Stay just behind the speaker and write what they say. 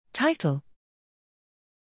Title: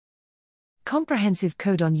 Comprehensive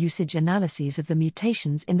Codon Usage Analyses of the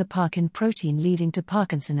Mutations in the Parkin Protein Leading to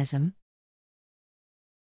Parkinsonism.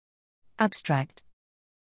 Abstract: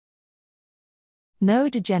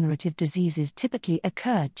 Neurodegenerative diseases typically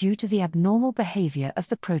occur due to the abnormal behavior of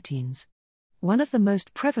the proteins. One of the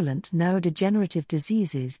most prevalent neurodegenerative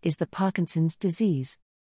diseases is the Parkinson's disease.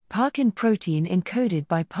 Parkin protein encoded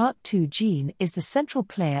by Park2 gene is the central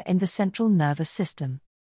player in the central nervous system.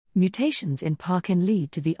 Mutations in Parkin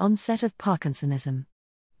lead to the onset of Parkinsonism.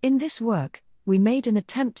 In this work, we made an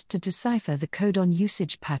attempt to decipher the codon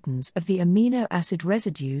usage patterns of the amino acid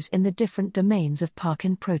residues in the different domains of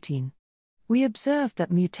Parkin protein. We observed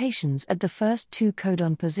that mutations at the first two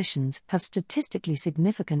codon positions have statistically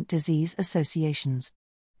significant disease associations.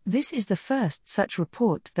 This is the first such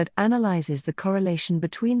report that analyzes the correlation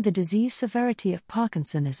between the disease severity of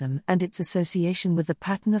Parkinsonism and its association with the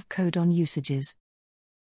pattern of codon usages.